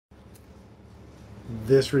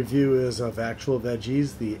This review is of actual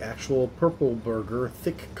Veggies, the actual purple burger,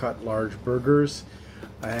 thick cut large burgers.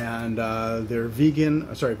 And they're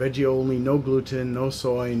vegan, sorry, veggie only, no gluten, no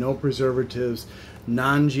soy, no preservatives,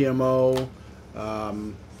 non-GMO,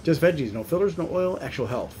 just veggies, no fillers, no oil, actual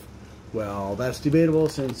health. Well, that's debatable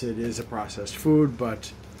since it is a processed food,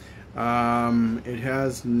 but it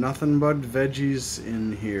has nothing but veggies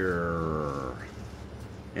in here,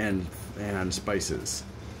 and spices,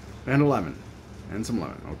 and a lemon, and some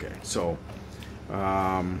lemon. Okay, so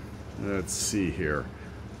let's see here.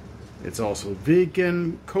 It's also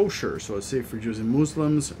vegan, kosher, so it's safe for Jews and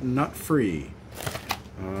Muslims, nut-free.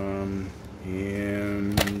 And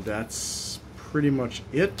that's pretty much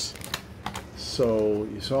it. So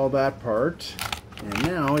you saw that part, and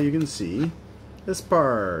now you can see this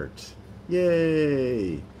part.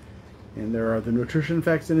 Yay! And there are the nutrition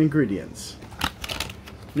facts and ingredients.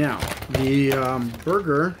 Now, the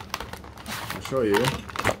burger, I'll show you,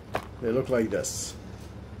 they look like this.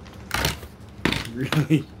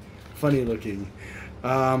 Really funny looking.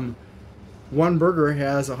 One burger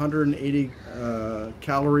has 180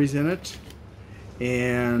 calories in it,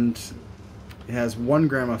 and it has 1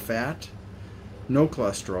 gram of fat, no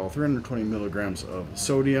cholesterol, 320 milligrams of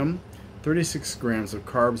sodium, 36 grams of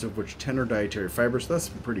carbs, of which 10 are dietary fibers, so that's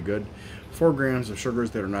pretty good, 4 grams of sugars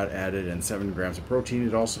that are not added, and 7 grams of protein.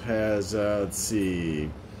 It also has, let's see,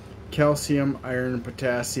 calcium, iron,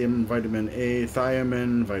 potassium, vitamin A,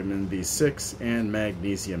 thiamine, vitamin B6, and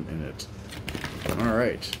magnesium in it.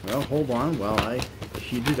 Alright, well, hold on while I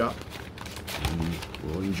heat it up, and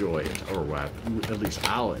we'll enjoy it, or at least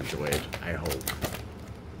I'll enjoy it, I hope.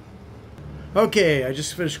 Okay, I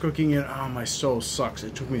just finished cooking it. Oh, my stove sucks.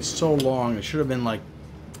 It took me so long. It should have been like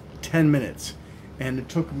 10 minutes, and it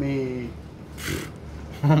took me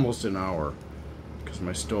almost an hour because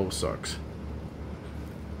my stove sucks.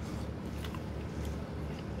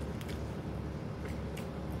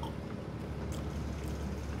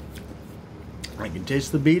 I can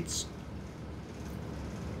taste the beets.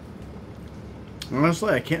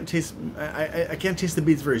 Honestly, I can't taste the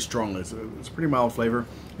beets very strongly. It's a pretty mild flavor,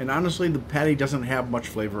 and honestly, the patty doesn't have much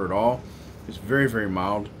flavor at all. It's very, very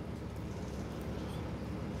mild.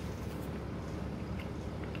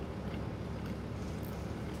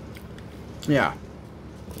 Yeah,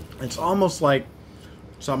 it's almost like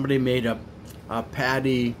somebody made a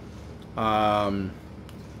patty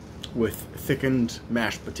with thickened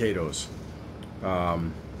mashed potatoes.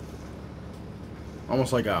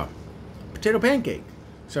 Almost like a potato pancake,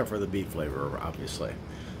 except for the beef flavor, obviously.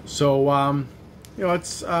 So, you know,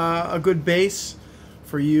 it's a good base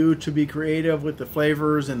for you to be creative with the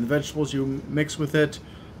flavors and the vegetables you mix with it.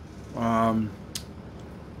 And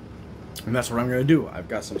that's what I'm going to do. I've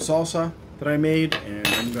got some salsa that I made, and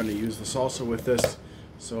I'm going to use the salsa with this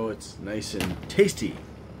so it's nice and tasty.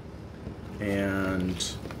 And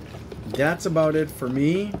that's about it for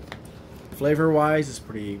me. Flavor-wise, it's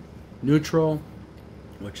pretty neutral,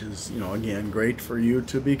 which is, you know, again, great for you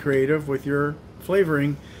to be creative with your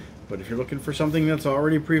flavoring. But if you're looking for something that's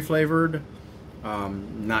already pre-flavored, it's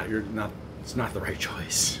not the right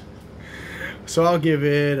choice. So I'll give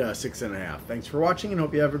it a 6.5. Thanks for watching, and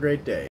hope you have a great day.